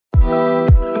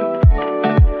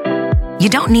you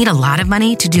don't need a lot of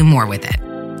money to do more with it.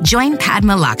 Join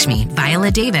Padma Lakshmi, Viola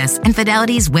Davis, and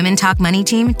Fidelity's Women Talk Money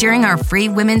team during our free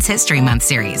Women's History Month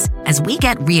series as we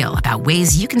get real about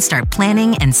ways you can start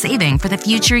planning and saving for the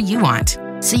future you want,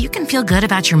 so you can feel good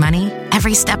about your money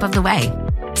every step of the way.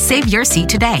 Save your seat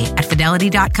today at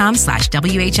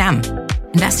fidelity.com/WHM.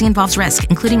 Investing involves risk,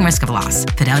 including risk of loss.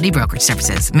 Fidelity Brokerage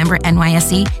Services. Member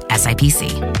NYSE,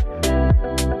 SIPC.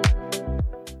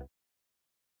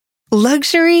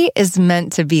 Luxury is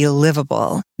meant to be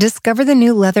livable. Discover the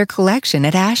new leather collection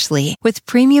at Ashley with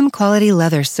premium quality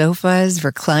leather sofas,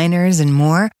 recliners, and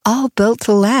more, all built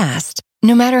to last.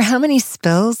 No matter how many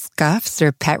spills, scuffs,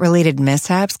 or pet-related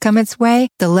mishaps come its way,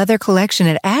 the leather collection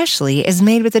at Ashley is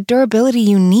made with the durability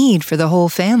you need for the whole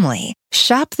family.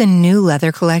 Shop the new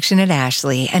leather collection at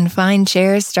Ashley and find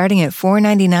chairs starting at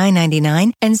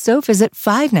 $499.99 and sofas at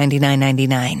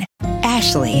 $599.99.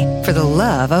 Ashley, for the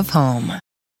love of home.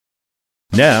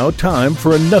 Now, time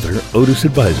for another Otis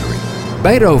Advisory.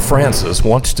 Beto Francis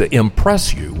wants to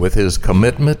impress you with his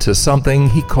commitment to something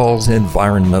he calls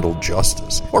environmental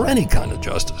justice, or any kind of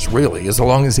justice, really, as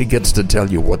long as he gets to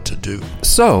tell you what to do.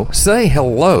 So, say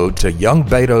hello to young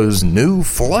Beto's new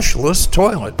flushless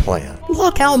toilet plan.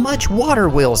 Look how much water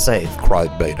we'll save,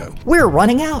 cried Beto. We're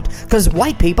running out, because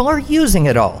white people are using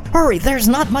it all. Hurry, there's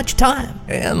not much time.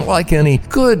 And like any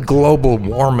good global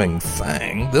warming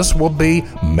thing, this will be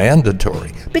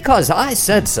mandatory. Because I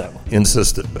said so,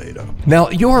 insisted Beto. Now,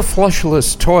 your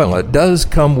flushless toilet does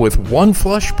come with one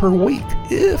flush per week,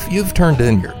 if you've turned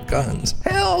in your guns.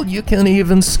 Hell, you can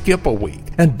even skip a week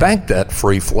and bank that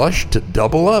free flush to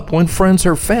double up when friends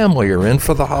or family are in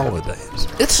for the holidays.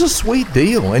 It's a sweet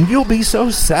deal, and you'll be so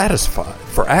satisfied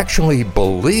for actually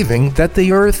believing that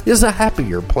the earth is a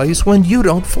happier place when you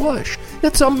don't flush.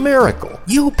 It's a miracle.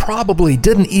 You probably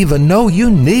didn't even know you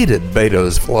needed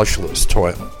Beto's flushless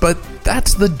toilet, but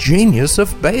that's the genius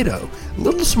of Beto. A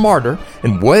little smarter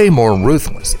and way more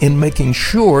ruthless in making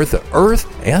sure the earth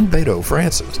and Beto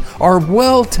Francis are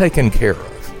well taken care of.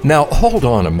 Now, hold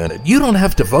on a minute. You don't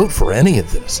have to vote for any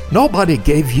of this. Nobody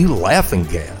gave you laughing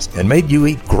gas and made you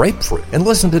eat grapefruit and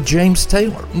listen to James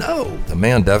Taylor. No, the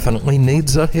man definitely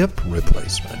needs a hip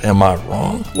replacement. Am I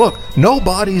wrong? Look,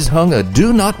 nobody's hung a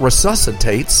do not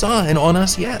resuscitate sign on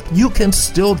us yet. You can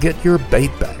still get your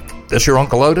bait back. This is your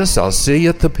Uncle Otis. I'll see you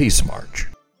at the Peace March.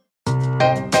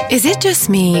 Is it just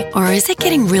me, or is it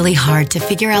getting really hard to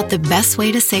figure out the best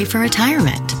way to save for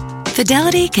retirement?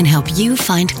 Fidelity can help you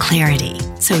find clarity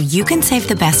so you can save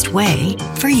the best way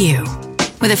for you.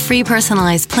 With a free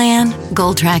personalized plan,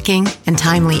 goal tracking, and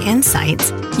timely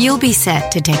insights, you'll be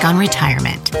set to take on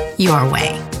retirement your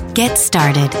way. Get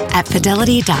started at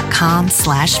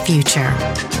fidelity.com/future.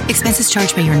 Expenses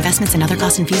charged by your investments and other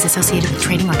costs and fees associated with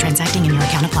trading or transacting in your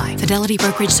account apply. Fidelity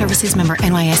Brokerage Services, member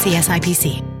NYSE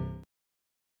SIPC.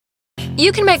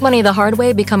 You can make money the hard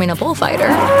way becoming a bullfighter,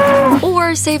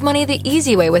 or save money the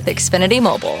easy way with Xfinity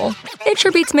Mobile. It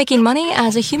sure beats making money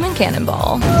as a human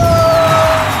cannonball.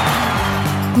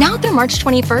 Now through March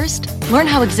 21st, learn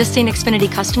how existing Xfinity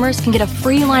customers can get a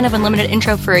free line of unlimited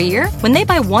intro for a year when they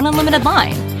buy one unlimited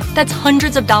line. That's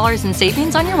hundreds of dollars in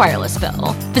savings on your wireless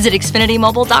bill. Visit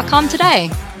XfinityMobile.com today.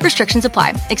 Restrictions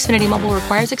apply. Xfinity Mobile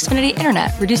requires Xfinity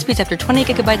Internet. Reduced speeds after 20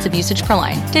 gigabytes of usage per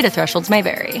line. Data thresholds may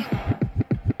vary.